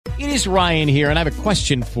It is Ryan here, and I have a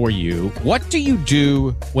question for you. What do you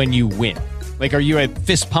do when you win? Like, are you a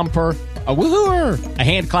fist pumper, a woohooer, a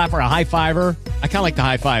hand clapper, a high fiver? I kind of like the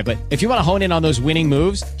high five, but if you want to hone in on those winning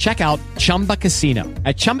moves, check out Chumba Casino.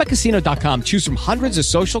 At ChumbaCasino.com, choose from hundreds of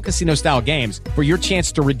social casino-style games for your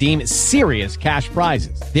chance to redeem serious cash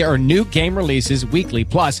prizes. There are new game releases weekly,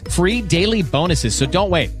 plus free daily bonuses. So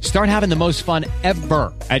don't wait. Start having the most fun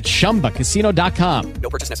ever at ChumbaCasino.com. No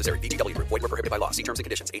purchase necessary. VGW Group. Void where prohibited by law. See terms and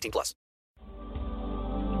conditions. 18 plus.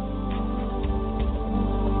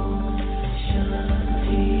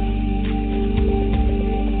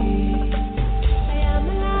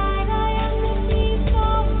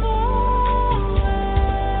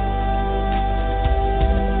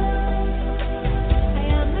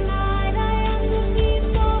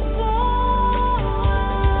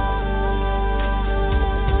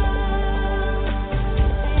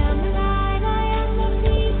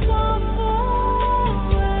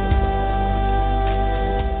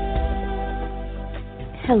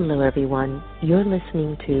 Hello, everyone. You're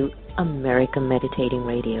listening to America Meditating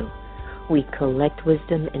Radio. We collect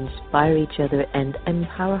wisdom, inspire each other, and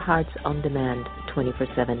empower hearts on demand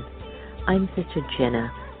 24/7. I'm Sister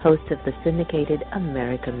Jenna, host of the syndicated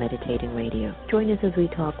America Meditating Radio. Join us as we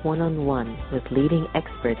talk one-on-one with leading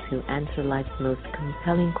experts who answer life's most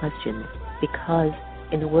compelling questions, because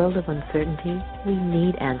in a world of uncertainty, we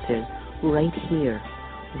need answers right here,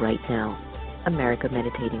 right now. America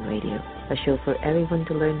Meditating Radio, a show for everyone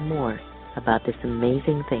to learn more about this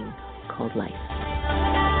amazing thing called life.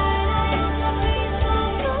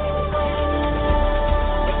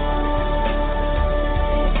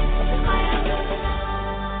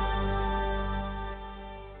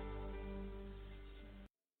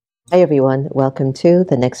 Hi everyone, welcome to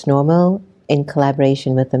The Next Normal in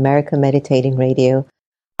collaboration with America Meditating Radio.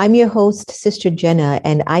 I'm your host, Sister Jenna,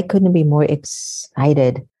 and I couldn't be more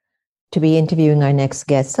excited to be interviewing our next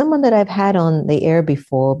guest, someone that I've had on the air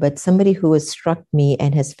before, but somebody who has struck me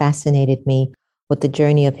and has fascinated me with the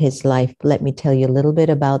journey of his life. Let me tell you a little bit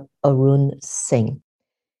about Arun Singh.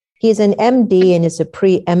 He is an MD and is a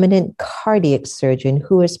preeminent cardiac surgeon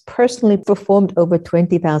who has personally performed over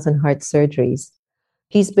 20,000 heart surgeries.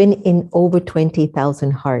 He's been in over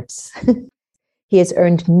 20,000 hearts. He has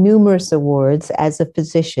earned numerous awards as a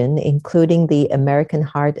physician, including the American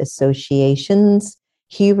Heart Association's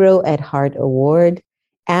Hero at Heart Award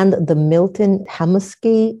and the Milton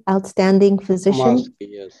Hamusky Outstanding Physician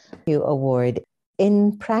Award.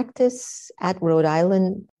 In practice at Rhode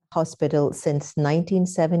Island Hospital since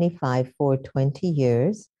 1975 for 20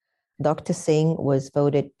 years, Dr. Singh was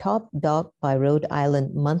voted top doc by Rhode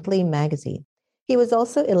Island Monthly magazine. He was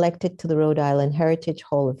also elected to the Rhode Island Heritage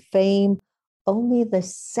Hall of Fame, only the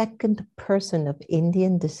second person of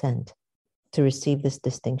Indian descent to receive this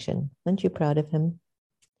distinction. Aren't you proud of him?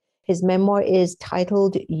 His memoir is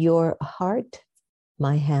titled Your Heart,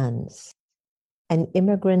 My Hands, an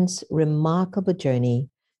immigrant's remarkable journey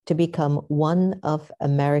to become one of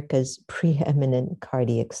America's preeminent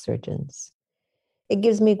cardiac surgeons. It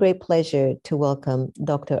gives me great pleasure to welcome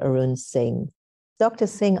Dr. Arun Singh. Dr.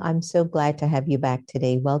 Singh, I'm so glad to have you back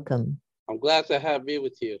today. Welcome. I'm glad to have you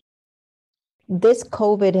with you. This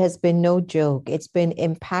COVID has been no joke. It's been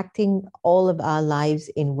impacting all of our lives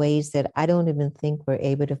in ways that I don't even think we're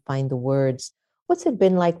able to find the words. What's it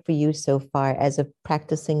been like for you so far as a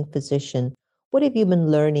practicing physician? What have you been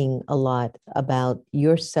learning a lot about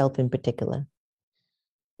yourself in particular?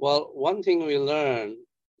 Well, one thing we learned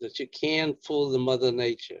that you can't fool the Mother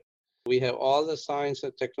Nature. We have all the science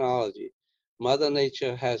and technology. Mother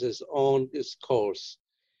Nature has its course.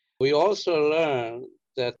 We also learn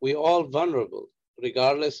that we're all vulnerable,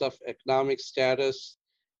 regardless of economic status.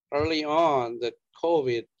 Early on, the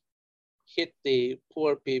COVID hit the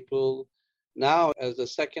poor people. Now, as the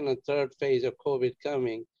second and third phase of COVID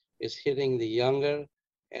coming, is hitting the younger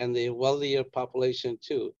and the wealthier population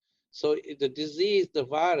too. So the disease, the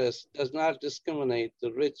virus, does not discriminate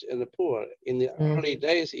the rich and the poor. In the early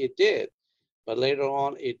days, it did, but later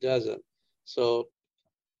on, it doesn't. So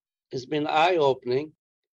it's been eye-opening.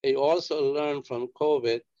 I also learned from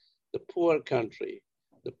COVID, the poor country,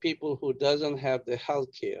 the people who doesn't have the health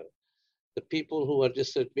care, the people who are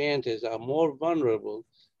disadvantaged are more vulnerable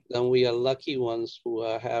than we are lucky ones who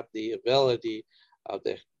have the ability of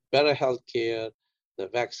the better health care, the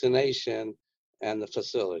vaccination, and the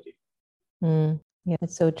facility. Yeah,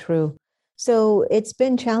 it's so true. So it's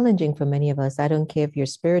been challenging for many of us. I don't care if you're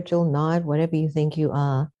spiritual, not, whatever you think you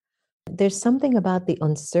are. There's something about the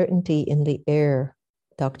uncertainty in the air,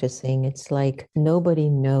 Dr. Singh. It's like nobody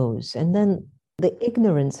knows. And then the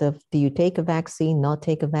ignorance of, do you take a vaccine, not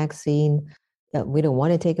take a vaccine? We don't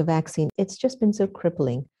want to take a vaccine. It's just been so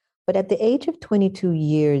crippling. But at the age of 22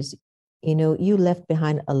 years, you left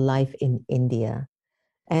behind a life in India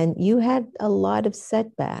and you had a lot of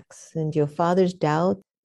setbacks and your father's doubt.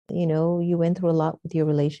 You went through a lot with your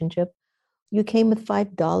relationship. You came with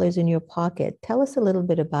 $5 in your pocket. Tell us a little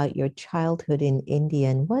bit about your childhood in India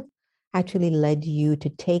and what actually led you to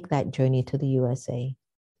take that journey to the USA.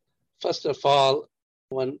 First of all,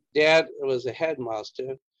 when Dad was a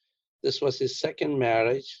headmaster, this was his second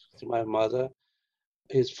marriage to my mother.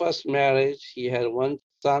 His first marriage, he had one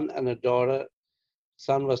son and a daughter.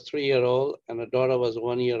 Son was 3 years old and the daughter was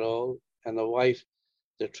 1 year old. And the wife,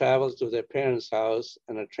 they traveled to their parents' house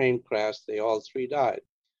and a train crashed. They all three died.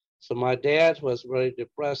 So my dad was very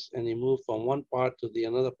depressed and he moved from one part to the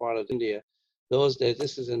another part of India. Those days,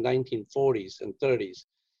 this is in 1940s and 30s.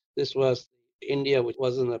 This was India, which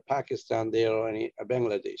wasn't a Pakistan there or any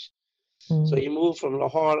Bangladesh. So he moved from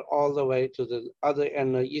Lahore all the way to the other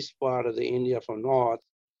end, the east part of the India from north.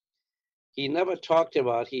 He never talked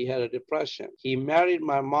about he had a depression. He married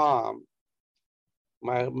my mom.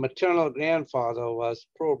 My maternal grandfather was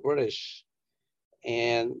pro-British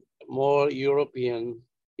and more European.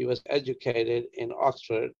 He was educated in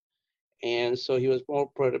Oxford, and so he was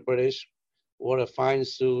more British, wore a fine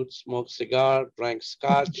suit, smoked cigar, drank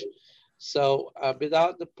scotch. So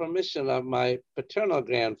without the permission of my paternal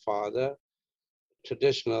grandfather,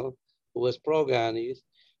 traditional, who was pro-Gandhi,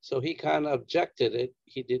 so he kind of objected it.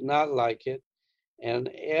 He did not like it. And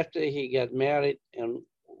after he got married and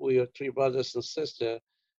we were three brothers and sisters,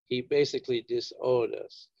 he basically disowned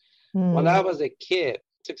us. When I was a kid,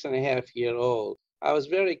 6.5 years old, I was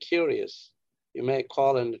very curious. You may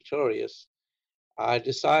call it notorious. I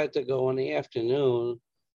decided to go in the afternoon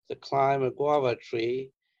to climb a guava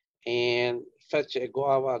tree and fetch a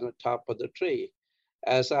guava on the top of the tree.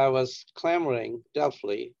 As I was clambering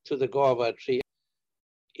deftly to the guava tree,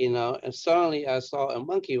 and suddenly I saw a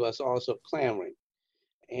monkey was also clambering.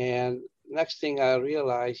 And next thing I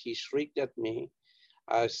realized, he shrieked at me.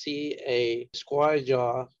 I see a square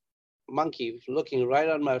jaw monkey looking right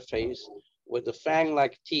on my face with the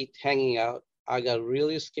fang-like teeth hanging out. I got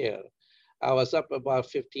really scared. I was up about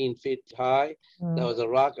 15 feet high. There was a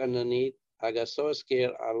rock underneath. I got so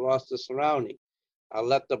scared, I lost the surrounding. I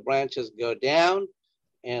let the branches go down,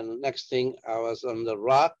 and next thing I was on the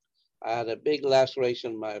rock. I had a big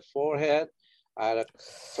laceration in my forehead. I had a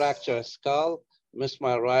fractured skull, missed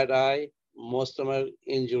my right eye. Most of my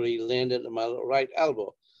injury landed on my right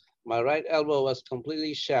elbow. My right elbow was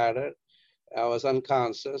completely shattered. I was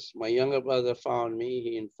unconscious. My younger brother found me.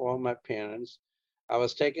 He informed my parents. I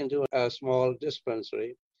was taken to a small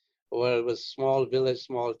dispensary where it was small village,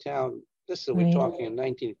 small town. This is, we're talking in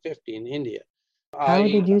 1950 in India. How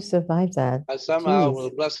did you survive that? Somehow, with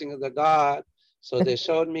the blessing of the God, so they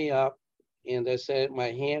showed me up and they said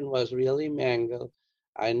my hand was really mangled.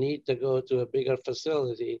 I need to go to a bigger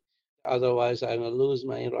facility. Otherwise, I'm going to lose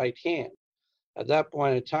my right hand. At that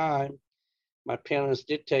point in time, my parents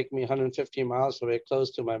did take me 150 miles away,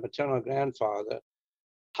 close to my maternal grandfather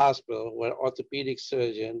hospital, where orthopedic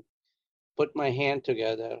surgeon put my hand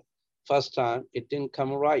together. First time, it didn't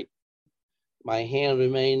come right. My hand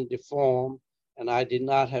remained deformed, and I did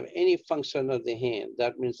not have any function of the hand.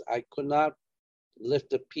 That means I could not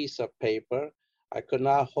lift a piece of paper. I could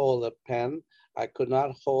not hold a pen. I could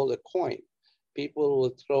not hold a coin. People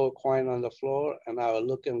would throw a coin on the floor, and I would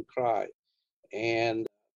look and cry. And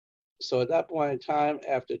so at that point in time,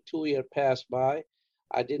 after 2 years passed by,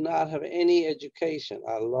 I did not have any education.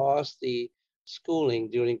 I lost the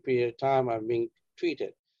schooling during period of time I'm being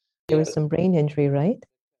treated. There was some brain injury, right?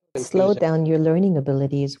 Slowed down your learning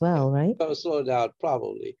ability as well, right? Slowed down,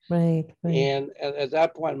 probably. Right. And at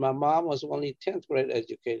that point, my mom was only 10th grade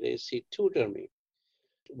educated. She tutored me.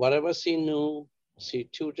 Whatever she knew, she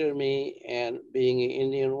tutored me. And being an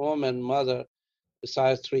Indian woman, mother,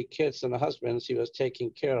 besides 3 kids and a husband, she was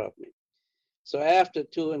taking care of me. So after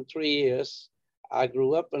 2 and 3 years, I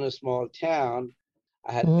grew up in a small town.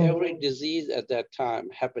 I had every disease at that time: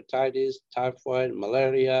 hepatitis, typhoid,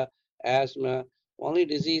 malaria, asthma. Only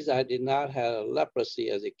disease I did not have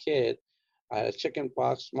leprosy as a kid. I had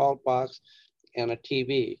chickenpox, smallpox, and a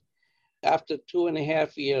TB. After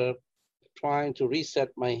 2.5 years trying to reset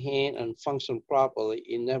my hand and function properly,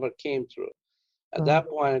 it never came through. At that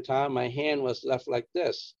point in time, my hand was left like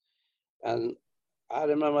this. And I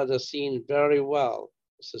remember the scene very well,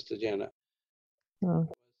 Sister Jenna.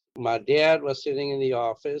 My dad was sitting in the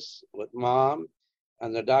office with mom,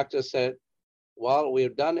 and the doctor said, well,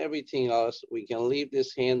 we've done everything else. We can leave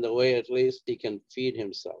this hand the way at least he can feed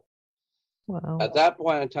himself. Wow. At that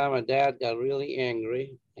point in time, my dad got really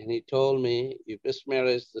angry, and he told me, you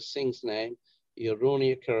mismarried the Singh's name. You ruin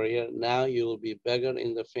your career. Now you will be beggar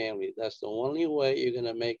in the family. That's the only way you're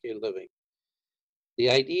going to make a living. The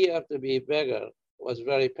idea of to be beggar was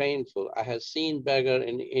very painful. I had seen beggar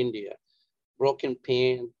in India, broken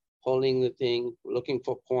pan, holding the thing, looking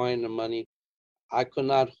for coin and money. I could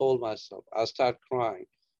not hold myself. I start crying.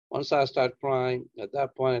 Once I start crying, at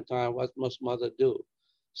that point in time, what must mother do?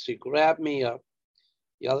 She grabbed me up,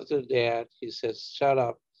 yelled to dad. He said, shut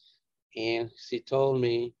up. And she told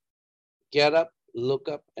me, get up, look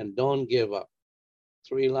up, and don't give up.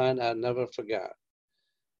 3 lines I never forgot.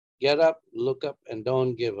 Get up, look up, and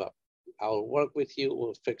don't give up. I'll work with you,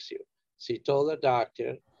 we'll fix you. She told the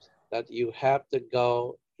doctor that you have to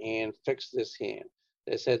go and fix this hand.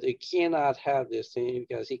 They said he cannot have this thing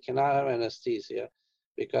because he cannot have anesthesia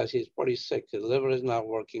because he's pretty sick. His liver is not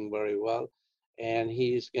working very well and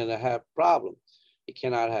he's going to have problems. He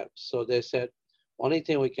cannot have. So they said, only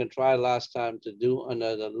thing we can try last time to do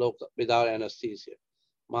under the local without anesthesia.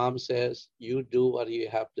 Mom says, you do what you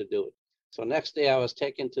have to do. So next day I was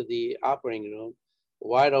taken to the operating room,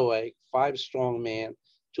 wide awake, 5 strong men,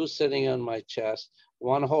 2 sitting on my chest,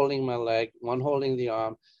 1 holding my leg, 1 holding the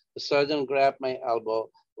arm. The surgeon grabbed my elbow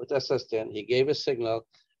with the assistant. He gave a signal.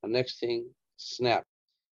 The next thing, snap.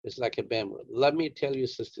 It's like a bamboo. Let me tell you,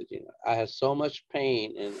 Sister Jenna, I had so much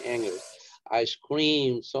pain and anger. I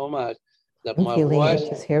screamed so much that I'm feeling it,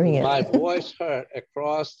 just hearing it. my voice hurt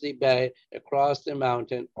across the bay, across the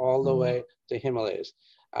mountain, all the way to Himalayas.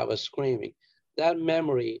 I was screaming. That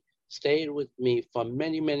memory stayed with me for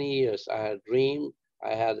many, many years. I had dreamed,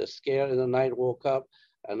 I had a scare in the night, woke up,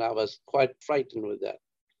 and I was quite frightened with that.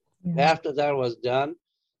 Yeah. After that was done,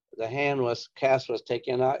 the cast was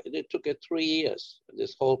taken out. It took 3 years,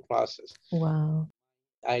 this whole process. Wow.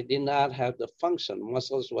 I did not have the function.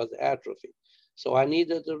 Muscles was atrophy. So I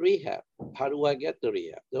needed the rehab. How do I get the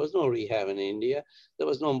rehab? There was no rehab in India. There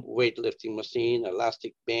was no weightlifting machine,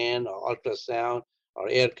 elastic band, or ultrasound, or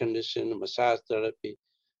air conditioning, massage therapy.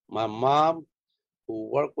 My mom, who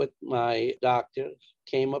worked with my doctor,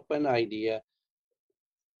 came up with an idea.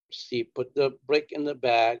 She put the brick in the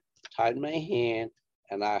bag, tied my hand,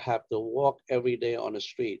 and I have to walk every day on the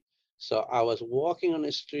street. So I was walking on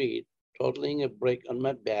the street, totaling a brick on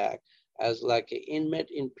my back as like an inmate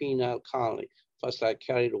in penal colony. First I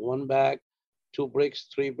carried 1 bag, 2 bricks,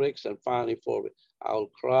 3 bricks, and finally 4 bricks. I'll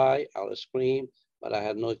cry, I'll scream, but I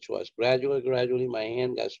had no choice. Gradually, my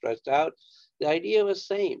hand got stretched out. The idea was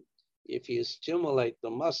the same. If you stimulate the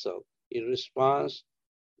muscle, it responds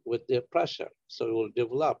with the pressure, so it will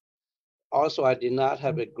develop. Also, I did not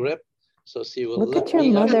have a grip, so she will Look lift at your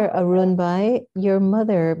me up. mother, Arun Bhai, your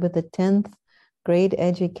mother with a 10th grade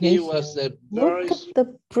education. She was a very... Look at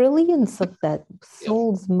the brilliance of that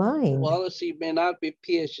soul's mind. Well, she may not be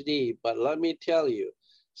PhD, but let me tell you,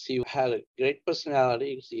 she had a great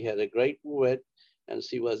personality, she had a great wit, and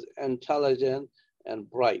she was intelligent and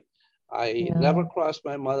bright. I never crossed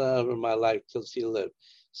my mother in my life till she lived.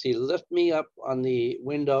 She lifted me up on the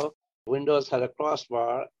window. Windows had a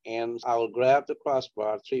crossbar, and I will grab the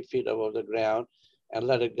crossbar 3 feet above the ground and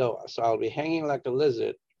let it go. So I'll be hanging like a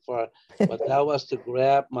lizard, but that was to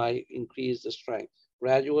increase the strength.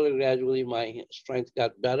 Gradually, my strength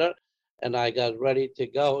got better, and I got ready to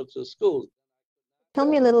go to school. Tell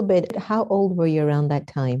me a little bit, how old were you around that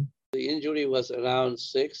time? The injury was around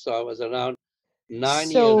 6, so I was around 9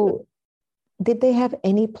 years. So did they have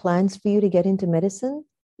any plans for you to get into medicine?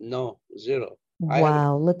 No, 0.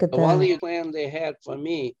 Wow, look at that. The only plan they had for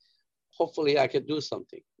me, hopefully I could do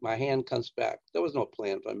something. My hand comes back. There was no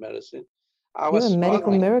plan for medicine. You're a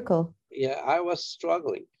medical miracle. Yeah, I was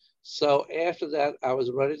struggling. So after that, I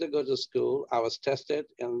was ready to go to school. I was tested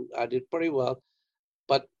and I did pretty well,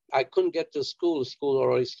 but I couldn't get to school. School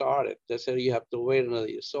already started. They said you have to wait another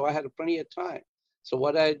year. So I had plenty of time. So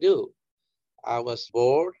what did I do? I was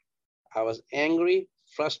bored. I was angry,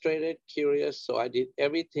 frustrated, curious. So I did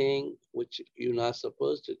everything which you're not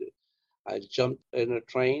supposed to do. I jumped in a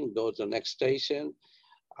train, go to the next station.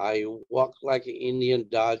 I walked like an Indian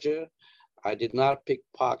Dodger. I did not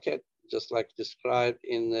pickpocket, just like described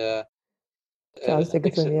in the Charles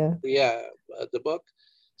Dickinson, the book.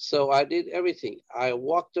 So I did everything. I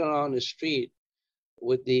walked around the street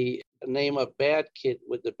with the name of bad kid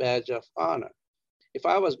with the badge of honor. If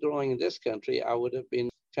I was growing in this country, I would have been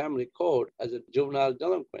family code as a juvenile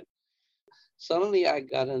delinquent. Suddenly I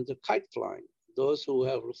got into kite flying. Those who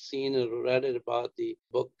have seen and read it about the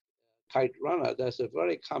book Kite Runner, that's a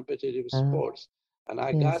very competitive sport. And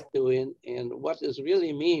I got to it, and what this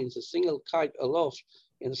really means, a single kite aloft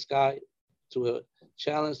in the sky to a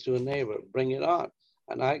challenge to a neighbor, bring it on.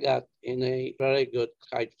 And I got in a very good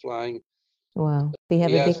kite flying. Wow. Do you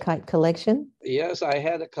have a Yes, big kite collection? yes, I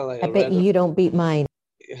had I a bet red. you don't beat mine.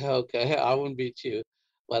 Okay, I wouldn't beat you.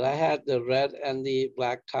 But I had the red and the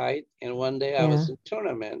black kite, and one day I Yeah. was in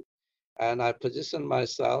tournament, and I positioned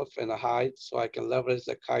myself in a height so I can leverage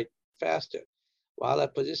the kite faster. While I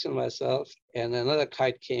positioned myself, and another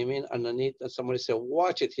kite came in underneath, and somebody said,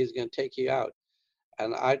 "Watch it, he's going to take you out."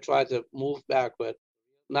 And I tried to move backward,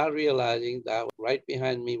 not realizing that right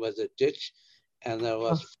behind me was a ditch, and there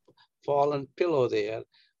Oh, was fallen pillow there,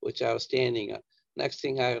 which I was standing on. Next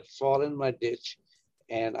thing, I had fallen in my ditch,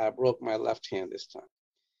 and I broke my left hand this time.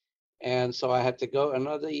 And so I had to go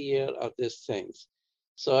another year of these things.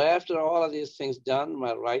 So after all of these things done,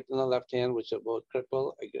 my right and the left hand, which are both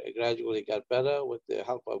crippled, I gradually got better with the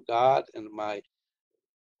help of God and my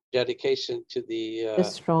dedication to a the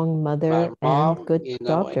strong my mother and mom. good And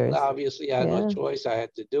doctors. obviously I had no Yeah. choice. I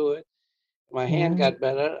had to do it. My hand Yeah. got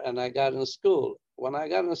better, and I got in school. When I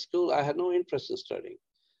got in school, I had no interest in studying.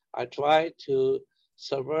 I tried to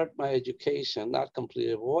subvert my education, not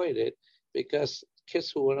completely avoid it, because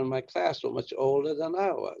kids who were in my class were much older than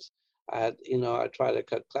I was. I tried to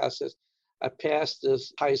cut classes. I passed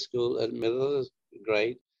this high school at middle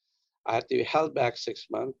grade. I had to be held back 6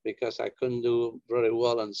 months because I couldn't do very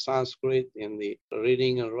well in Sanskrit in the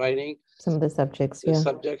reading and writing Some of the subjects. the Yeah.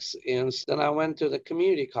 subjects. And then I went to the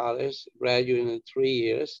community college, graduating in 3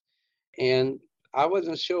 years, and I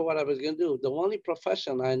wasn't sure what I was going to do. The only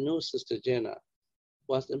profession I knew, Sister Jenna,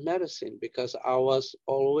 was the medicine because I was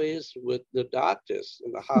always with the doctors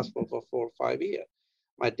in the hospital for 4 or 5 years.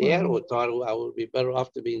 My dad Wow. would thought I would be better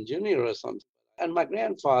off to be engineer or something. And my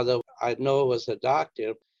grandfather, I know was a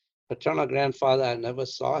doctor. Paternal grandfather, I never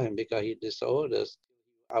saw him because he disowned us.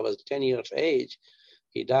 I was 10 years of age.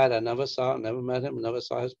 He died. I never met him, never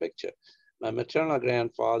saw his picture. My maternal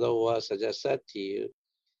grandfather was, as I said to you,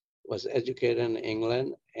 was educated in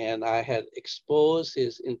England, and I had exposed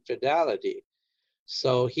his infidelity.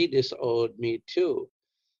 So he disowned me too.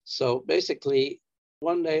 So basically,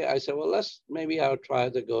 one day I said, well, maybe I'll try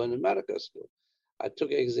to go into medical school. I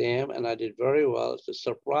took an exam and I did very well. It's a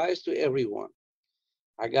surprise to everyone.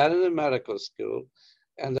 I got into medical school,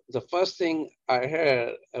 and the first thing I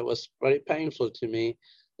heard, it was very painful to me.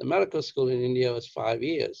 The medical school in India was 5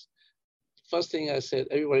 years. First thing I said,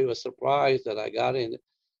 everybody was surprised that I got in.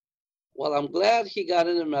 Well, I'm glad he got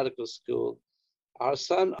into medical school. Our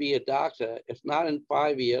son be a doctor, if not in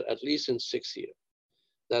 5 years, at least in 6 years.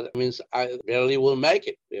 That means I barely will make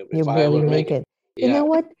it You if I barely would make make it. it. You Yeah. know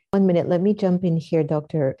what? 1 minute. Let me jump in here,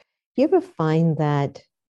 Doctor. You ever find that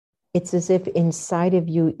it's as if inside of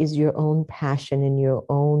you is your own passion and your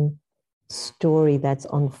own story that's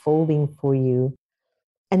unfolding for you?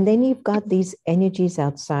 And then you've got these energies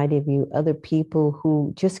outside of you, other people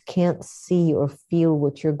who just can't see or feel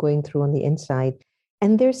what you're going through on the inside.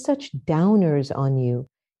 And they're such downers on you.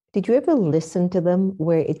 Did you ever listen to them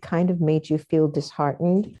where it kind of made you feel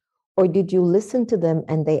disheartened? Or did you listen to them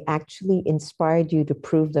and they actually inspired you to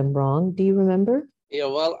prove them wrong? Do you remember? Yeah,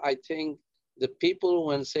 well, I think the people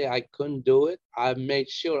when say I couldn't do it, I made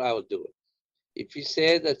sure I would do it. If you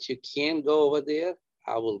say that you can't go over there,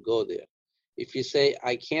 I will go there. If you say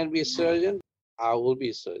I can't be a surgeon, I will be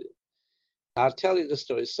a surgeon. I'll tell you the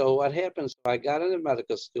story. So what happens, I got into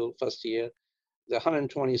medical school first year, the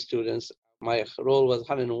 120 students, my role was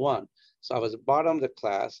 101. So I was bottom of the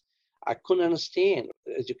class. I couldn't understand.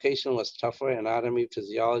 Education was tougher, anatomy,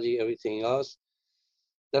 physiology, everything else.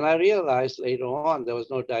 Then I realized later on there was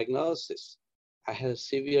no diagnosis. I had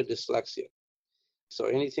severe dyslexia. So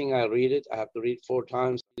anything I read it, I have to read 4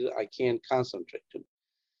 times. I can't concentrate.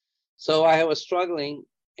 So I was struggling.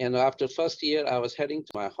 And after first year, I was heading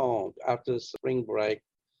to my home after the spring break.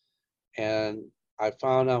 And I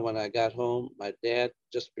found out when I got home, my dad,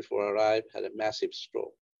 just before I arrived, had a massive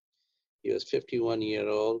stroke. He was 51 years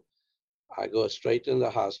old. I go straight to the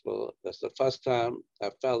hospital. That's the first time I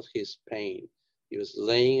felt his pain. He was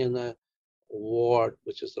laying in a ward,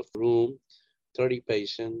 which is a room, 30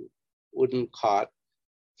 patient, wooden cot.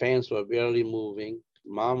 Fans were barely moving.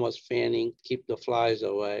 Mom was fanning, keep the flies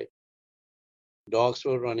away. Dogs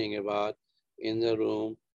were running about in the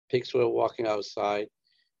room. Pigs were walking outside.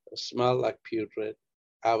 It smelled like putrid.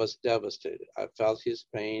 I was devastated. I felt his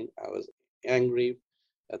pain. I was angry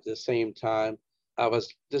at the same time. I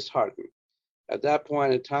was disheartened. At that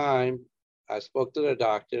point in time, I spoke to the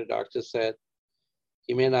doctor. The doctor said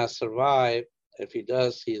he may not survive. If he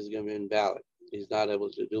does, he's going to be invalid. He's not able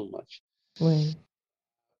to do much. Right.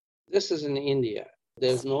 This is in India.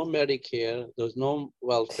 There's no Medicare, there's no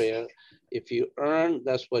welfare. If you earn,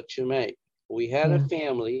 that's what you make. We had a Yeah.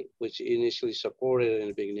 family which initially supported in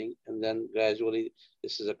the beginning, and then gradually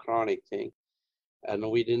this is a chronic thing. And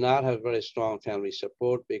we did not have very strong family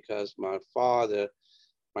support because my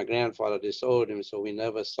grandfather disowned him, so we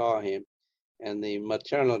never saw him. And the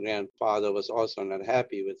maternal grandfather was also not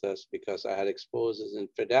happy with us because I had exposed his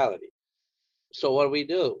infidelity. So what we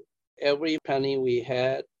do, every penny we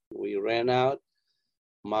had, we ran out.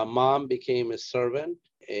 My mom became a servant,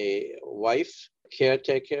 a wife,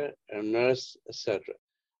 caretaker, a nurse, etc.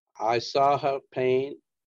 I saw her pain.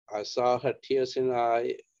 I saw her tears in her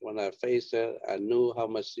eye. When I faced her, I knew how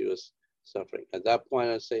much she was suffering. At that point,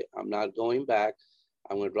 I say, I'm not going back.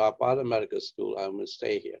 I'm going to drop out of medical school. I'm going to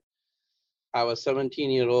stay here. I was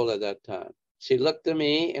 17-year-old at that time. She looked at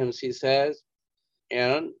me and she says,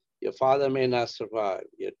 Aaron, your father may not survive.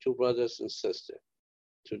 You have two brothers and sister.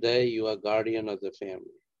 Today, you are guardian of the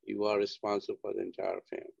family. You are responsible for the entire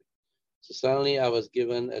family. So suddenly I was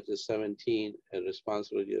given at the 17 a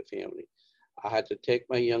responsibility of the family. I had to take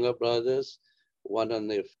my younger brothers, one on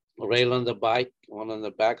the rail on the bike, one on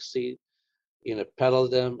the back seat, pedal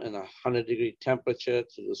them in 100-degree temperature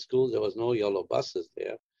to the school. There was no yellow buses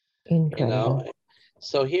there. Incredible.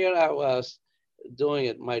 So here I was doing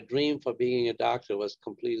it. My dream for being a doctor was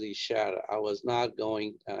completely shattered. I was not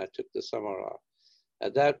going, and I took the summer off.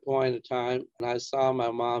 At that point in time, and I saw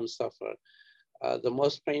my mom suffer. The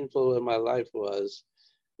most painful in my life was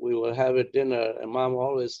we would have a dinner, and mom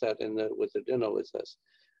always sat with the dinner with us.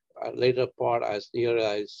 Later part, I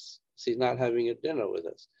realized she's not having a dinner with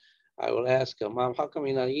us. I will ask her, Mom, how come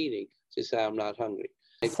you're not eating? She said, I'm not hungry.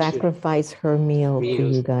 Sacrifice her meal for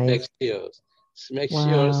you guys. Make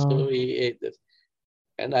sure so Wow. we ate this.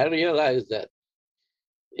 And I realized that,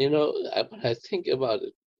 when I think about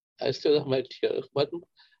it, I still have my tears, but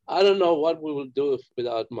I don't know what we will do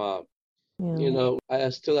without mom. Yeah. I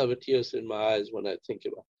still have tears in my eyes when I think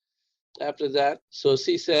about it. After that, so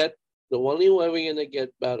she said, the only way we're going to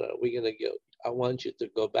get better, I want you to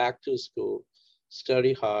go back to school,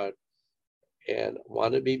 study hard, and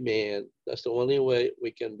want to be man. That's the only way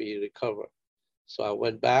we can be recovered. So I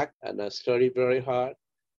went back and I studied very hard.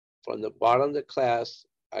 From the bottom of the class,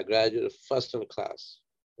 I graduated first in the class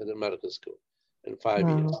in the medical school in 5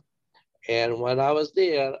 years. Wow. And when I was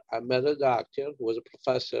there, I met a doctor who was a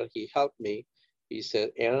professor. He helped me. He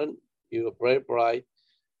said, Aaron, you are very bright.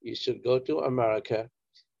 You should go to America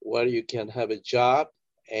where you can have a job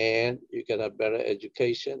and you can have better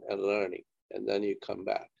education and learning. And then you come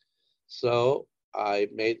back. So I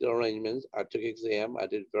made the arrangements. I took exam. I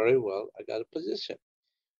did very well. I got a position.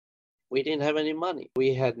 We didn't have any money.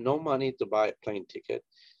 We had no money to buy a plane ticket.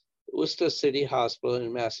 Worcester City Hospital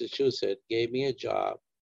in Massachusetts gave me a job,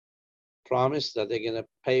 promised that they're going to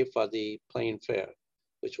pay for the plane fare,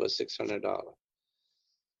 which was $600,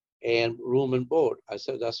 and room and board. I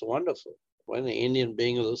said, that's wonderful. When the Indian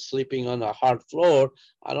being sleeping on a hard floor,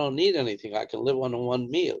 I don't need anything. I can live on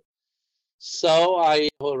one meal. So I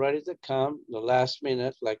was ready to come. The last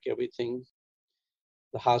minute, like everything,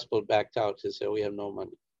 the hospital backed out. They said, we have no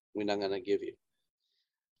money. We're not going to give you.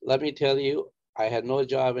 Let me tell you, I had no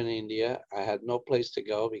job in India. I had no place to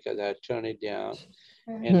go because I had turned it down.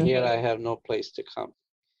 And here I have no place to come.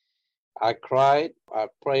 I cried. I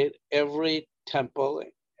prayed every temple,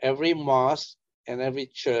 every mosque, and every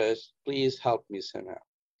church, please help me somehow.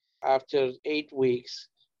 After 8 weeks,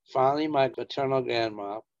 finally my maternal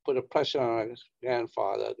grandma put a pressure on my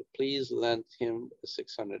grandfather to please lend him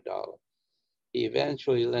 $600. He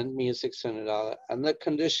eventually lent me $600 on the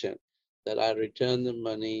condition that I return the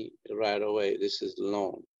money right away. This is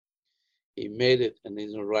loan. He made it and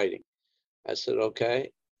he's in writing. I said,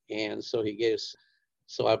 okay. And so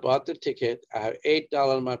so I bought the ticket. I have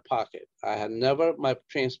 $8 in my pocket. I had never, my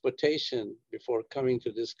transportation before coming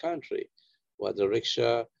to this country, whether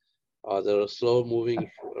rickshaw or the slow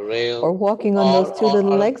moving rail. Or walking on those two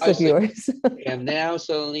little legs of yours. And now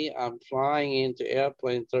suddenly I'm flying into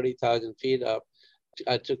airplane 30,000 feet up.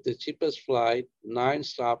 I took the cheapest flight, 9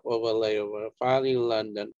 stopover layover, finally in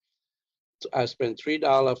London. I spent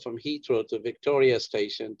 $3 from Heathrow to Victoria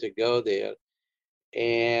Station to go there,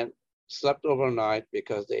 and slept overnight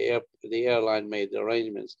because the airline made the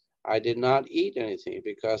arrangements. I did not eat anything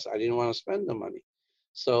because I didn't want to spend the money.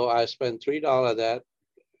 So I spent $3 that,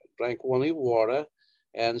 drank only water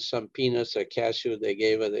and some peanuts or cashew they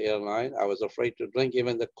gave at the airline. I was afraid to drink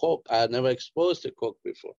even the Coke. I had never exposed to Coke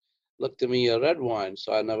before. Looked to me a red wine,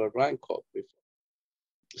 so I never drank Coke before.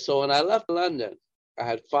 So when I left London, I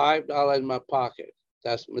had $5 in my pocket.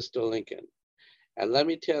 That's Mr. Lincoln. And let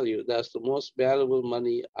me tell you, that's the most valuable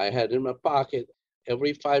money I had in my pocket.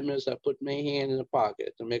 Every 5 minutes, I put my hand in the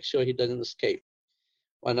pocket to make sure he doesn't escape.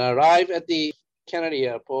 When I arrived at the Kennedy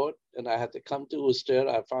Airport and I had to come to Worcester,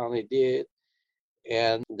 I finally did.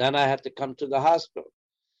 And then I had to come to the hospital.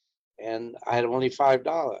 and I had only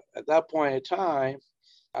 $5. At that point in time,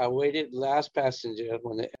 I waited last passenger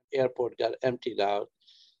when the airport got emptied out,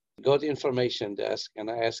 go to the information desk, and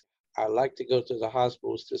I asked, I'd like to go to the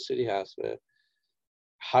hospitals, the city hospital.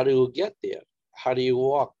 How do you get there? How do you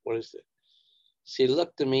walk? What is it? She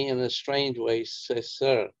looked at me in a strange way, says,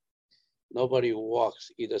 sir, nobody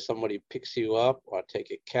walks. Either somebody picks you up or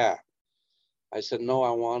take a cab. I said, no,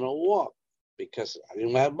 I want to walk because I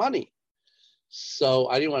didn't have money. So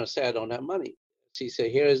I didn't want to say I don't have money. She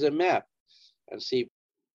said, here is a map. And she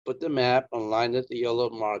put the map and lined it, the yellow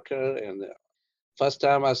marker. And the first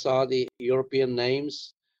time I saw the European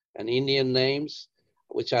names and Indian names,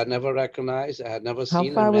 which I never recognized. I had never How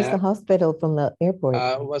seen a far was the map. hospital from the airport?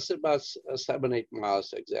 It was about 7, 8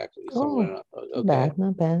 miles exactly, somewhere. Oh, Okay.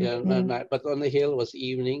 not bad. Yeah, but on the hill it was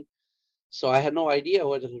evening. So I had no idea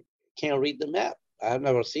can't read the map. I have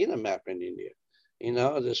never seen a map in India.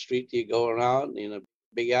 The street you go around in a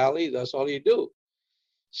big alley, that's all you do.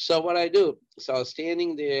 So what I do, so I was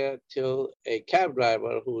standing there till a cab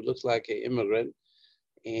driver who looks like an immigrant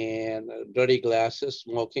and dirty glasses,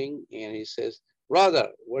 smoking, and he says, brother,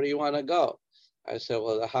 where do you want to go? I said,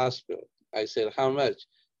 well, the hospital. I said, how much?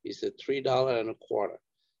 He said, $3.25.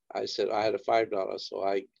 I said, I had a $5. So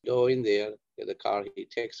I go in there, get the car, he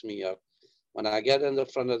takes me up. When I get in the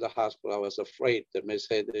front of the hospital, I was afraid they may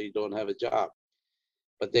say that you don't have a job.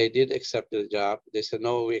 But they did accept the job. They said,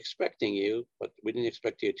 no, we're expecting you, but we didn't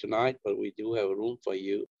expect you tonight, but we do have a room for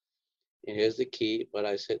you. And here's the key. But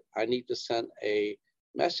I said, I need to send a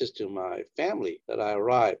message to my family that I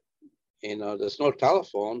arrived. There's no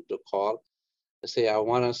telephone to call. I say, I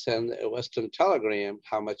want to send a Western telegram,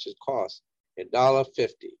 how much it costs?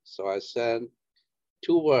 $1.50. So I send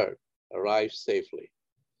 2 words, arrive safely.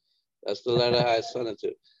 That's the letter I sent it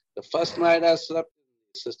to. The first night I slept,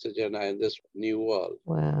 Sister Jenna, in this new world.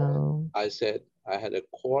 Wow. I said, I had a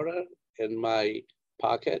quarter in my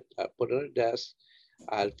pocket. I put it on a desk.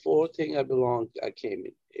 I had 4 things I came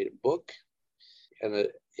in. A book and an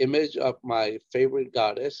image of my favorite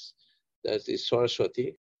goddess, that's the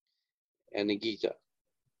Saraswati, and the Gita,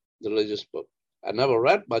 the religious book. I never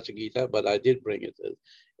read much of Gita, but I did bring it.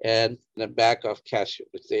 And the back of cashew,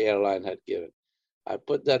 which the airline had given. I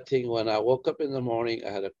put that thing when I woke up in the morning,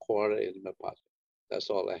 I had a quarter in my pocket.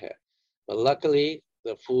 That's all I had. But luckily,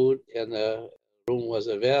 the food in the room was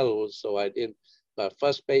available, so I didn't. My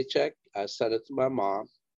first paycheck, I sent it to my mom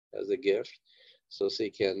as a gift so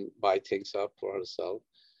she can buy things up for herself.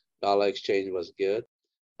 Dollar exchange was good.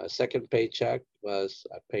 My second paycheck was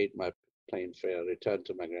I paid my plane fare, returned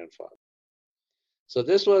to my grandfather. So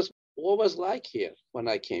this was what was like here when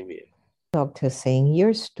I came here. Dr. Singh,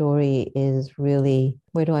 your story is really,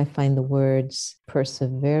 where do I find the words?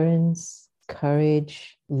 Perseverance,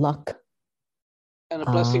 courage, luck. And a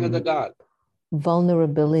blessing of the God.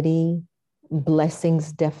 Vulnerability,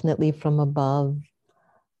 blessings definitely from above,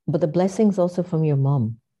 but the blessings also from your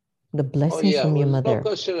mom, the blessings from your mother. No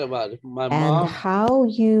question about it. My and mom. How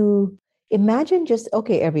you imagine just,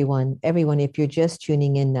 okay, everyone, if you're just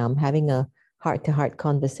tuning in now, I'm having a heart-to-heart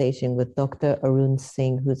conversation with Dr. Arun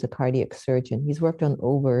Singh, who's a cardiac surgeon. He's worked on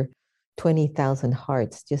over 20,000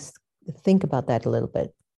 hearts. Just think about that a little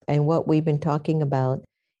bit. And what we've been talking about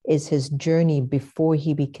is his journey before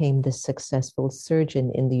he became the successful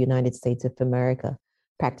surgeon in the United States of America,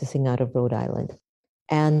 practicing out of Rhode Island.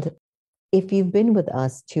 And if you've been with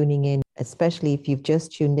us tuning in, especially if you've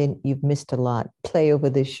just tuned in, you've missed a lot. Play over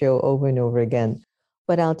this show over and over again.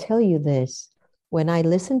 But I'll tell you this, when I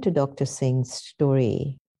listen to Dr. Singh's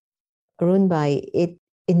story, Arun Bhai, it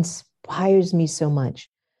inspires me so much,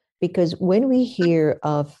 because when we hear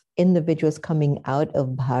of individuals coming out of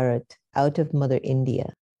Bharat, out of Mother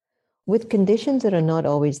India, with conditions that are not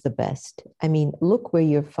always the best. I mean, look where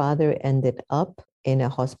your father ended up, in a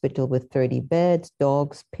hospital with 30 beds,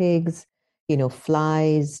 dogs, pigs,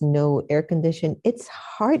 flies, no air condition. It's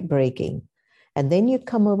heartbreaking. And then you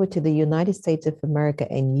come over to the United States of America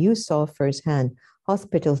and you saw firsthand,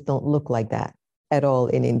 hospitals don't look like that at all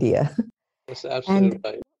in India. That's absolutely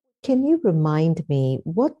right. Can you remind me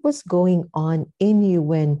what was going on in you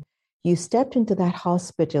when you stepped into that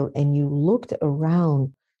hospital and you looked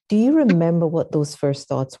around? Do you remember what those first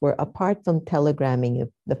thoughts were, apart from telegramming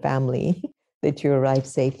the family that you arrived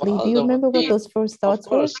safely? Do you remember what those first thoughts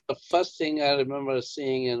were? Of course, the first thing I remember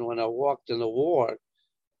seeing, and when I walked in the ward,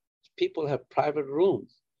 people have private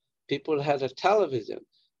rooms. People had a television.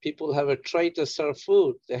 People have a tray to serve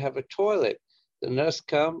food. They have a toilet. The nurse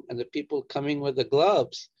come and the people coming with the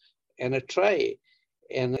gloves and a tray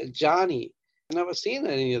and Johnny. I've never seen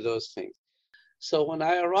any of those things. So when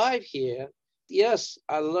I arrived here, yes,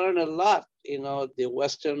 I learned a lot, the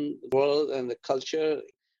Western world and the culture.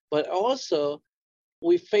 But also,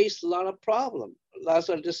 we faced a lot of problems, lots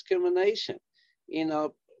of discrimination. You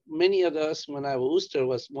know, many of us, when I was Worcester,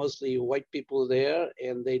 was mostly white people there,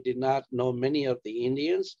 and they did not know many of the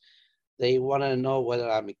Indians. They want to know whether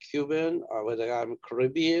I'm a Cuban or whether I'm a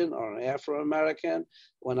Caribbean or an Afro-American.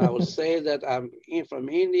 When I would say that I'm from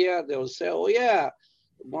India, they would say, oh yeah,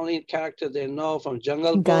 the only character they know from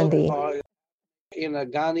Jungle Book, Gandhi. or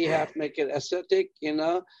Gandhi half naked ascetic,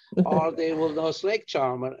 or they will know Snake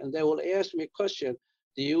Charmer, and they will ask me a question: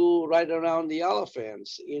 do you ride around the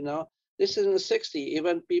elephants? This is in the '60s.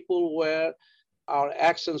 Even people where our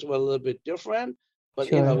accents were a little bit different, but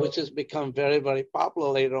Sure. which has become very, very popular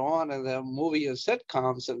later on in the movie and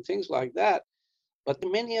sitcoms and things like that. But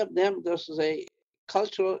many of them, this is a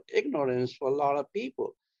cultural ignorance for a lot of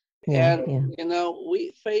people. Yeah, And, yeah.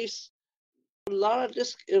 we face a lot of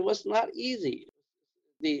this. It was not easy.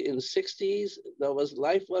 In the '60s,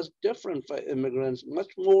 life was different for immigrants,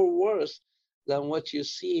 much more worse than what you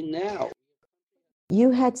see now.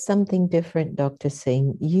 You had something different, Dr.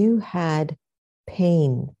 Singh. You had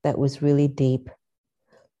pain that was really deep.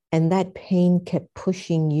 And that pain kept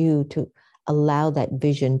pushing you to allow that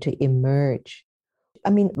vision to emerge.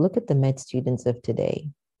 I mean, look at the med students of today.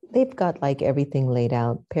 They've got like everything laid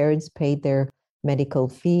out. Parents paid their medical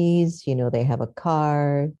fees, they have a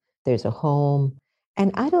car, there's a home.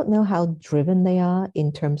 And I don't know how driven they are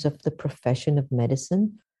in terms of the profession of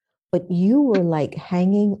medicine, but you were like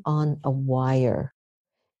hanging on a wire,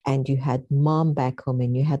 and you had mom back home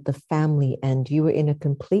and you had the family and you were in a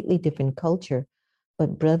completely different culture.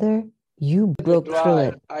 But brother, you broke through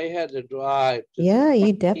it. I had the drive. Yeah,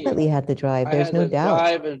 you definitely had the drive. I There's had no the doubt.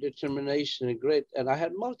 drive and determination and grit, and I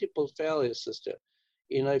had multiple failures, sister.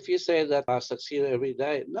 If you say that I succeed every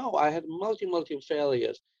day, no, I had multiple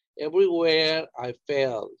failures. Everywhere I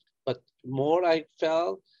failed, but more I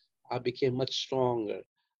fell, I became much stronger.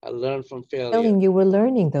 I learned from failure. Telling you were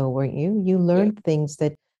learning though, weren't you? You Yeah. learned things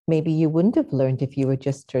that maybe you wouldn't have learned if you were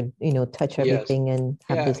just to, touch Yes. everything and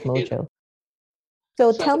have Yeah. this mojo.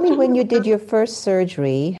 So tell me, when you did your first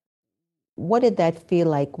surgery, what did that feel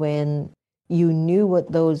like when you knew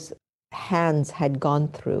what those hands had gone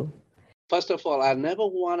through? First of all, I never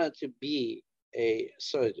wanted to be a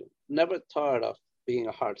surgeon. Never thought of being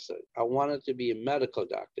a heart surgeon. I wanted to be a medical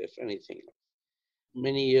doctor, if anything.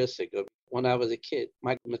 Many years ago, when I was a kid,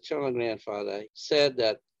 my maternal grandfather said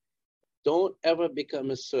that don't ever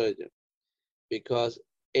become a surgeon, because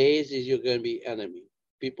age is your going to be enemy.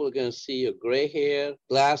 People are going to see your gray hair,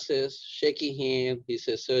 glasses, shaking hand. He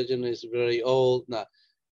says surgeon is very old. Now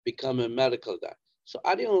become a medical doctor. So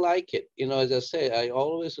I didn't like it. As I say, I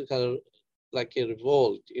always kind of like a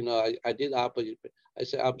revolt. I did opposite. I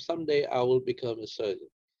said, someday I will become a surgeon.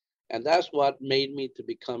 And that's what made me to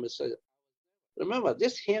become a surgeon. Remember,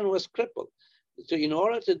 this hand was crippled. So in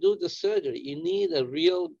order to do the surgery, you need a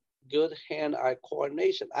real good hand-eye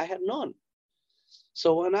coordination. I had none.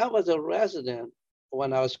 So when I was a resident,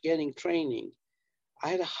 when I was getting training, I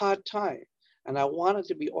had a hard time. And I wanted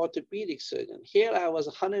to be orthopedic surgeon. Here I was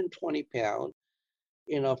 120 pounds,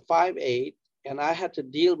 5'8", and I had to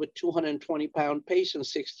deal with 220-pound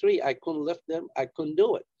patients, 6'3". I couldn't lift them. I couldn't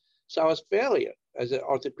do it. So I was failure as an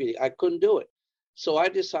orthopedic. I couldn't do it. So I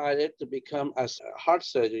decided to become a heart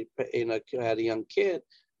surgeon. I had a young kid,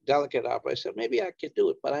 delicate operation. I said, maybe I could do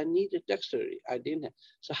it, but I needed dexterity. I didn't have.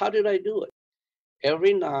 So how did I do it?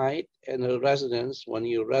 Every night in the residence, when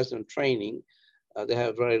you're resident training, they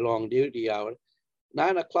have very long duty hours.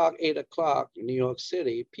 9 o'clock, 8 o'clock in New York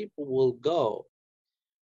City, people will go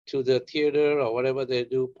to the theater or whatever they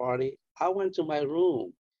do, party. I went to my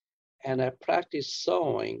room and I practiced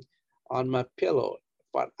sewing on my pillow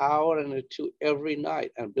for an hour and a two every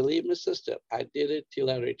night. And believe me, sister, I did it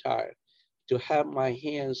till I retired, to have my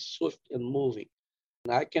hands swift and moving.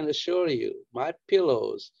 And I can assure you, my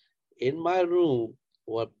pillows in my room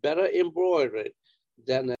were better embroidered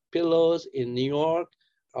than the pillows in New York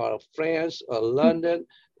or France or London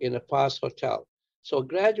in a past hotel. So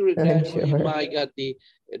gradually, Sure. I got the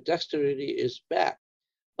dexterity is back.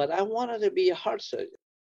 But I wanted to be a heart surgeon.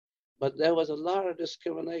 But there was a lot of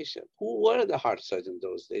discrimination. Who were the heart surgeons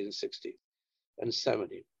those days in the 60s and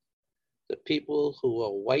 70s? The people who were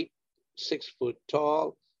white, 6 foot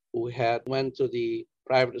tall, who had went to the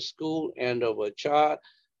private school, Andover Chode.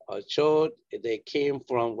 They came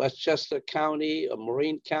from Westchester County or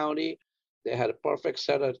Marin County. They had a perfect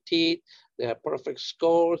set of teeth. They had perfect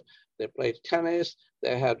scores. They played tennis.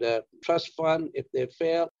 They had a trust fund if they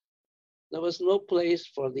failed. There was no place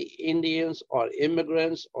for the Indians or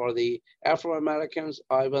immigrants or the Afro-Americans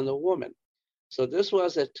or even the women. So this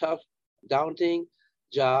was a tough, daunting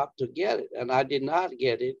job to get it. And I did not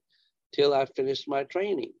get it till I finished my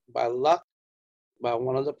training. By luck, by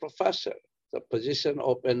one of the professors, the position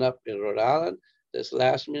opened up in Rhode Island. This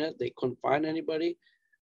last minute, they couldn't find anybody.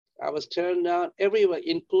 I was turned down everywhere,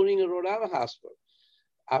 including a Rhode Island hospital.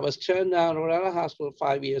 I was turned down Rhode Island hospital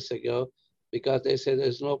 5 years ago because they said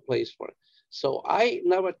there's no place for it. So I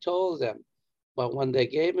never told them, but when they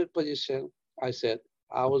gave me position, I said,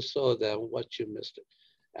 I will show them what you missed it.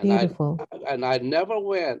 Beautiful. I never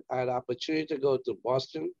went. I had opportunity to go to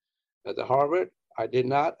Boston at the Harvard. I did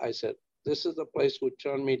not. I said, this is the place who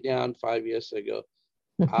turned me down 5 years ago.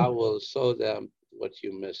 I will show them what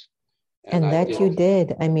you missed. And that you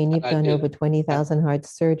did. I mean, you've done over 20,000 heart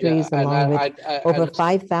surgeries, along with over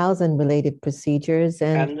 5,000 related procedures.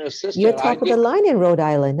 And sister, you're top of the line in Rhode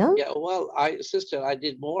Island, no? Yeah, well, sister, I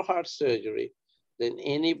did more heart surgery than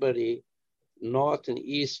anybody north and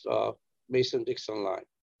east of Mason-Dixon line.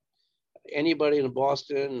 Anybody in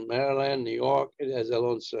Boston, Maryland, New York, as a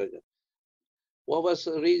lone surgeon. What was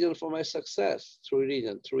the reason for my success? Three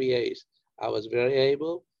reasons, 3 A's. I was very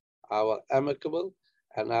able, I was amicable,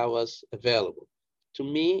 and I was available. To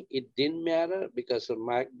me, it didn't matter because of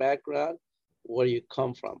my background, where you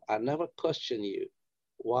come from. I never questioned you.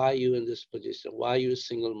 Why are you in this position? Why are you a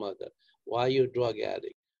single mother? Why are you a drug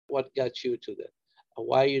addict? What got you to that?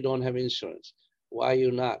 Why you don't have insurance? Why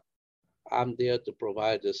you not? I'm there to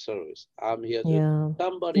provide the service. I'm here to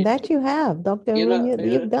somebody that you have, Dr. Arun,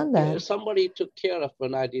 you've done that. Somebody took care of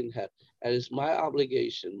when I didn't have. And it's my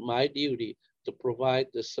obligation, my duty to provide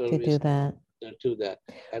the service. To do that. To that.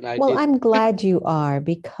 And I'm glad you are,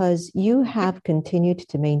 because you have continued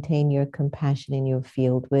to maintain your compassion in your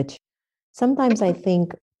field, which sometimes I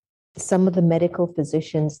think some of the medical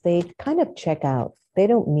physicians, they kind of check out. They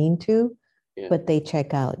don't mean to, but they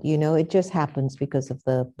check out. You know, it just happens because of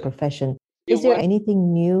the profession. Is there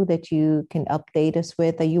anything new that you can update us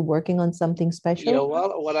with? Are you working on something special? Yeah,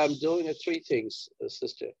 well, what I'm doing is 3 things,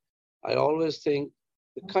 sister. I always think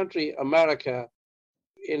the country, America,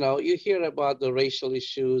 you know, you hear about the racial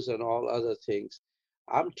issues and all other things.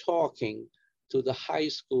 I'm talking to the high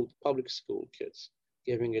school, public school kids,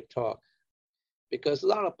 giving a talk, because a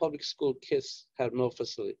lot of public school kids have no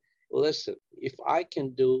facility. Listen, if I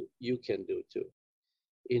can do, you can do too.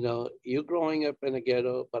 You know, you growing up in a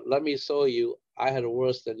ghetto, but let me show you, I had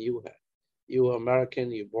worse than you had. You were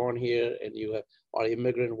American, you're born here, and you have, or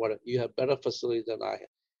immigrant, whatever. You have better facility than I have.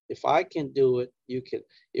 If I can do it, you can.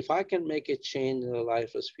 If I can make a change in the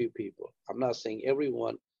life of few people, I'm not saying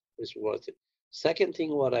everyone is worth it. Second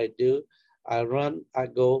thing, what I do, I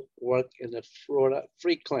go work in a Florida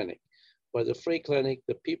free clinic. Where the free clinic,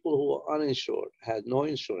 the people who are uninsured, had no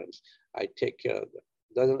insurance, I take care of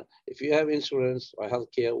them. If you have insurance or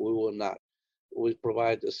healthcare, we will not. We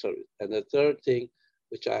provide the service. And the third thing,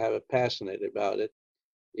 which I have a passionate about it,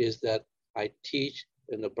 is that I teach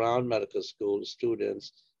in the Brown Medical School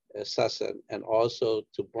students assessment, and also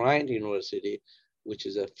to Bryant University, which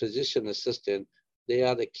is a physician assistant. They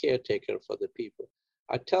are the caretaker for the people.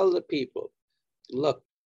 I tell the people, look,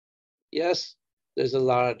 yes, there's a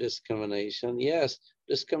lot of discrimination. Yes,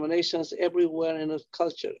 discrimination is everywhere in a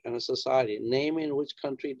culture and a society. Name in which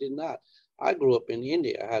country did not. I grew up in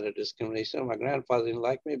India. I had a discrimination. My grandfather didn't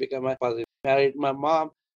like me because my father married my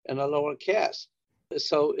mom in a lower caste.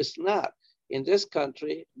 So it's not. In this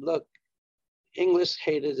country, look, English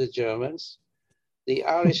hated the Germans. The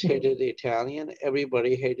Irish hated the Italian.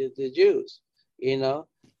 Everybody hated the Jews, you know,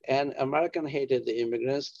 and American hated the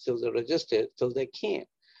immigrants till they resisted, till they can't.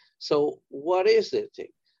 So what is the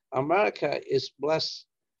thing? America is blessed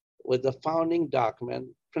with the founding document,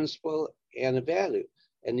 principle, and a value.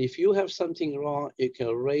 And if you have something wrong, you can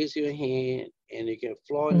raise your hand and you can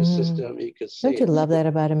flaw in the system. You can say, don't you love that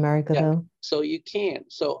about America, though? So you can.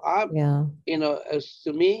 So I'm, you know, as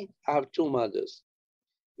to me, I have 2 mothers.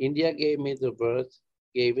 India gave me the birth,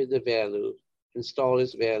 gave it the value, installed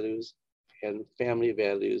its values and family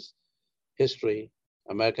values, history.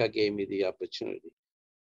 America gave me the opportunity.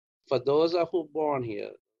 For those who are born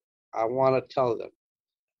here, I want to tell them,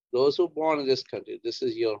 those who are born in this country, this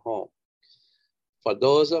is your home. For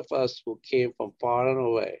those of us who came from far and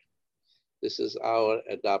away, this is our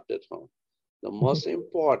adopted home. The most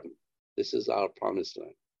important, this is our promised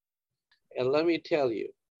land. And let me tell you,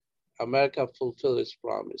 America fulfilled its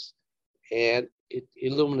promise, and it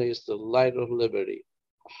illuminates the light of liberty,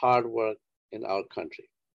 hard work in our country.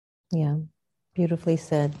 Yeah, beautifully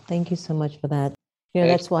said. Thank you so much for that. You know,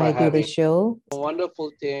 that's why I do this show. A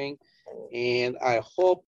wonderful thing, and I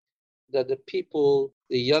hope that the people,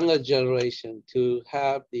 the younger generation, to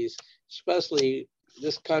have these, especially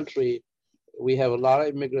this country, we have a lot of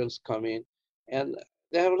immigrants coming, and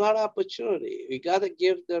they have a lot of opportunity. We got to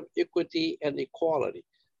give them equity and equality.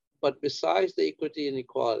 But besides the equity and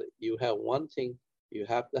equality, you have one thing: you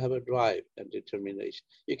have to have a drive and determination.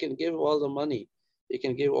 You can give all the money, you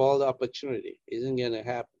can give all the opportunity. It isn't going to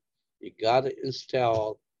happen. You got to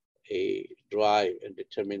install a drive and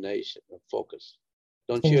determination and focus.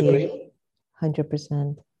 Don't you Indeed. agree?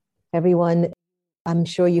 100%. Everyone, I'm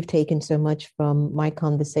sure you've taken so much from my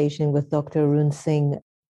conversation with Dr. Arun Singh.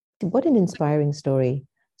 What an inspiring story.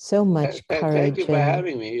 So much courage. Thank you for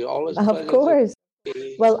having me. You always Of course.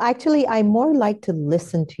 Well, actually, I more like to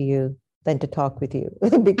listen to you than to talk with you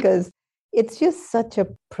because it's just such a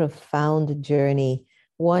profound journey,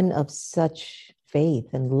 one of such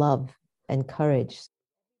faith and love and courage.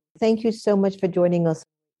 Thank you so much for joining us.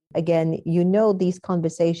 Again, you know, these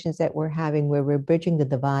conversations that we're having where we're bridging the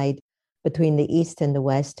divide between the East and the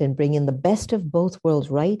West and bringing the best of both worlds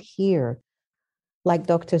right here. Like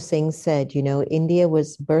Dr. Singh said, you know, India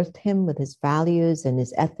birthed him with his values and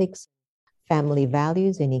his ethics, family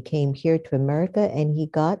values, and he came here to America and he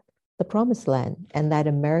got the promised land, and that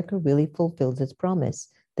America really fulfills its promise.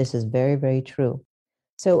 This is very, very true.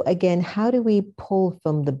 So again, how do we pull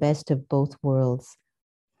from the best of both worlds?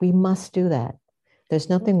 We must do that. There's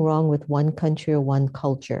nothing wrong with one country or one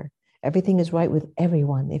culture. Everything is right with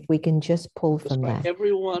everyone if we can just pull from that.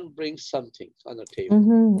 Everyone brings something on the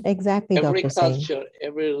table. Exactly, every Dr. culture, Singh.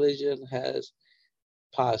 every religion has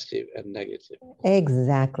positive and negative.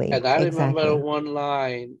 Exactly. And I remember one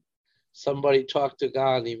line, somebody talked to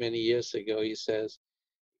Gandhi many years ago. He says,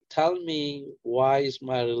 "Tell me, why is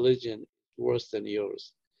my religion worse than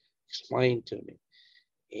yours? Explain to me."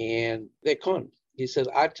 And they couldn't. He said,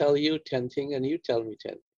 "I tell you 10 things and you tell me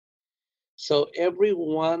 10. So every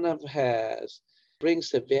one of us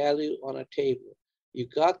brings a value on a table. You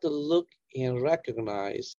got to look and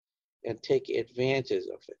recognize and take advantage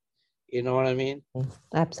of it. You know what I mean?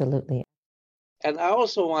 Absolutely. And I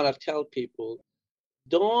also want to tell people,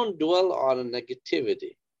 don't dwell on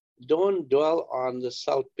negativity. Don't dwell on the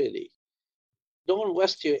self-pity. Don't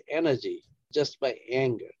waste your energy just by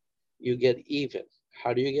anger. You get even.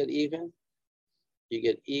 How do you get even? You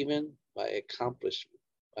get even by accomplishment,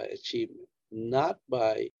 by achievement, not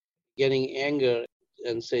by getting anger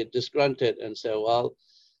and say disgruntled and say, well,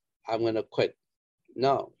 I'm going to quit.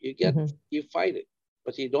 No, you fight it,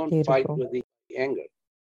 but you don't fight with the anger.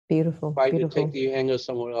 Beautiful. Fight to take the anger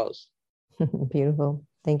somewhere else. Beautiful.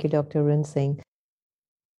 Thank you, Dr. Arun Singh.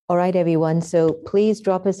 All right, everyone. So please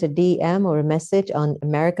drop us a DM or a message on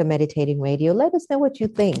America Meditating Radio. Let us know what you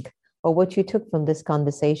think or what you took from this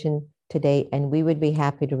conversation today, and we would be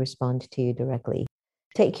happy to respond to you directly.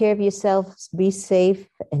 Take care of yourselves, be safe,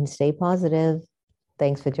 and stay positive.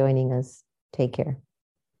 Thanks for joining us. Take care.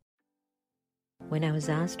 When I was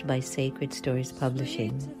asked by Sacred Stories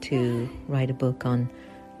Publishing to write a book on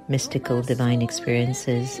mystical divine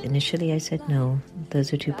experiences, initially I said no,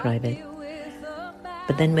 those are too private.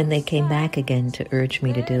 But then when they came back again to urge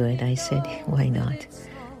me to do it, I said, why not?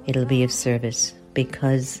 It'll be of service,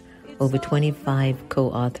 because over 25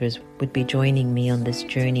 co-authors would be joining me on this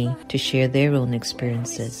journey to share their own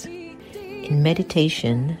experiences. In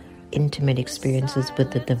meditation, intimate experiences with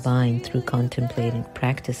the divine through contemplating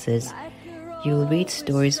practices, you will read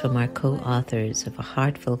stories from our co-authors of a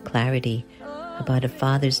heartfelt clarity about a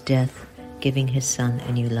father's death giving his son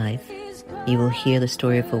a new life. You will hear the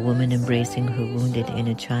story of a woman embracing her wounded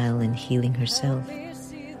inner child and healing herself.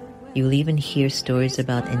 You will even hear stories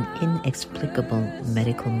about an inexplicable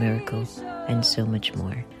medical miracle and so much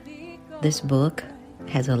more. This book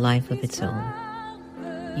has a life of its own.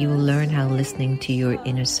 You will learn how listening to your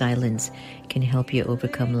inner silence can help you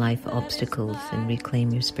overcome life obstacles and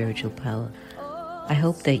reclaim your spiritual power. I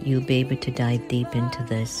hope that you'll be able to dive deep into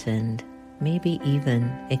this and maybe even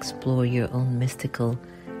explore your own mystical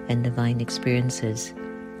and divine experiences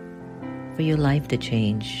for your life to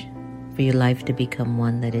change, for your life to become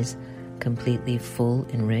one that is completely full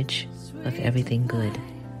and rich of everything good.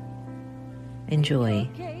 Enjoy,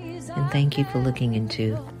 and thank you for looking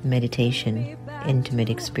into meditation, intimate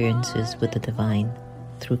experiences with the divine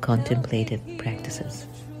through contemplative practices.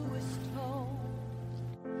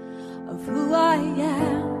 Of who I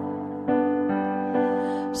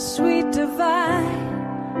am, sweet divine,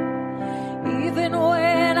 even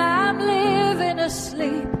when I'm living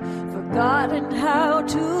asleep, forgotten how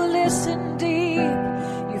to listen deep,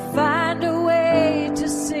 you find a way to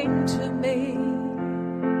sing to me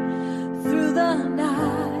through the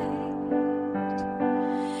night.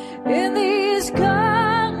 In these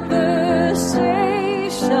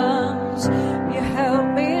conversations, you help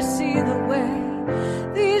me see the way.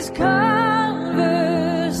 These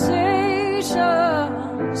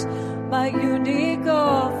conversations, my unique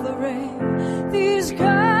offering. These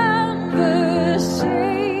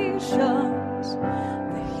conversations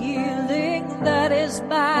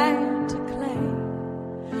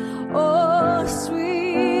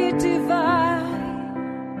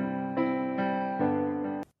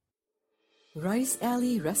Rice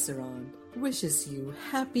Alley Restaurant wishes you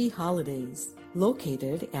happy holidays.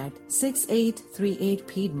 Located at 6838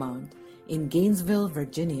 Piedmont in Gainesville,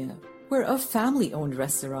 Virginia. We're a family-owned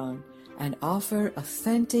restaurant and offer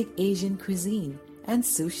authentic Asian cuisine and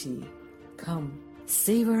sushi. Come,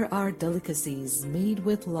 savor our delicacies made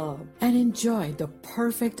with love and enjoy the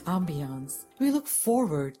perfect ambiance. We look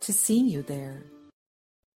forward to seeing you there.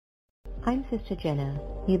 I'm Sister Jenna.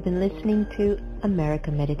 You've been listening to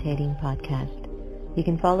America Meditating Podcast. You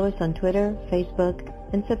can follow us on Twitter, Facebook,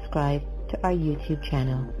 and subscribe to our YouTube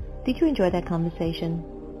channel. Did you enjoy that conversation?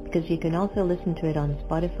 Because you can also listen to it on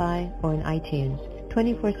Spotify or on iTunes,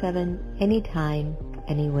 24/7, anytime,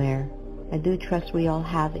 anywhere. I do trust we all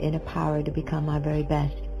have the inner power to become our very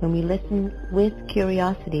best. When we listen with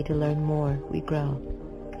curiosity to learn more, we grow.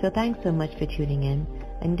 So thanks so much for tuning in,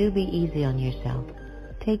 and do be easy on yourself.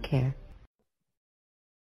 Take care.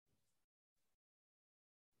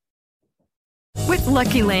 With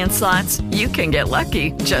Lucky Land Slots, you can get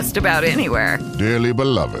lucky just about anywhere. Dearly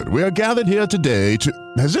beloved, we are gathered here today to...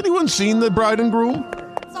 Has anyone seen the bride and groom?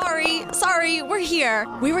 Sorry, we're here.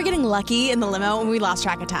 We were getting lucky in the limo and we lost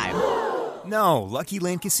track of time. No, Lucky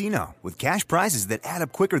Land Casino, with cash prizes that add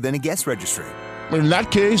up quicker than a guest registry. In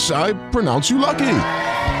that case, I pronounce you lucky.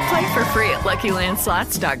 Play for free at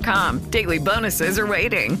LuckyLandSlots.com. Daily bonuses are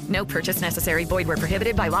waiting. No purchase necessary. Void where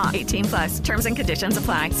prohibited by law. 18+. Terms and conditions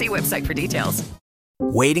apply. See website for details.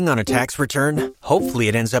 Waiting on a tax return? Hopefully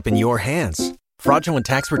it ends up in your hands. Fraudulent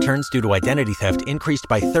tax returns due to identity theft increased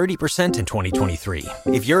by 30% in 2023.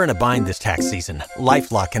 If you're in a bind this tax season,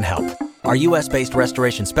 LifeLock can help. Our U.S.-based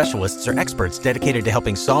restoration specialists are experts dedicated to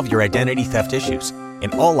helping solve your identity theft issues.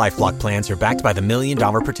 And all LifeLock plans are backed by the $1 Million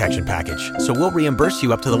Protection Package. So we'll reimburse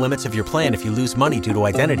you up to the limits of your plan if you lose money due to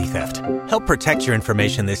identity theft. Help protect your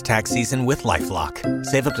information this tax season with LifeLock.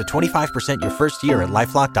 Save up to 25% your first year at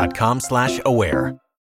LifeLock.com/aware.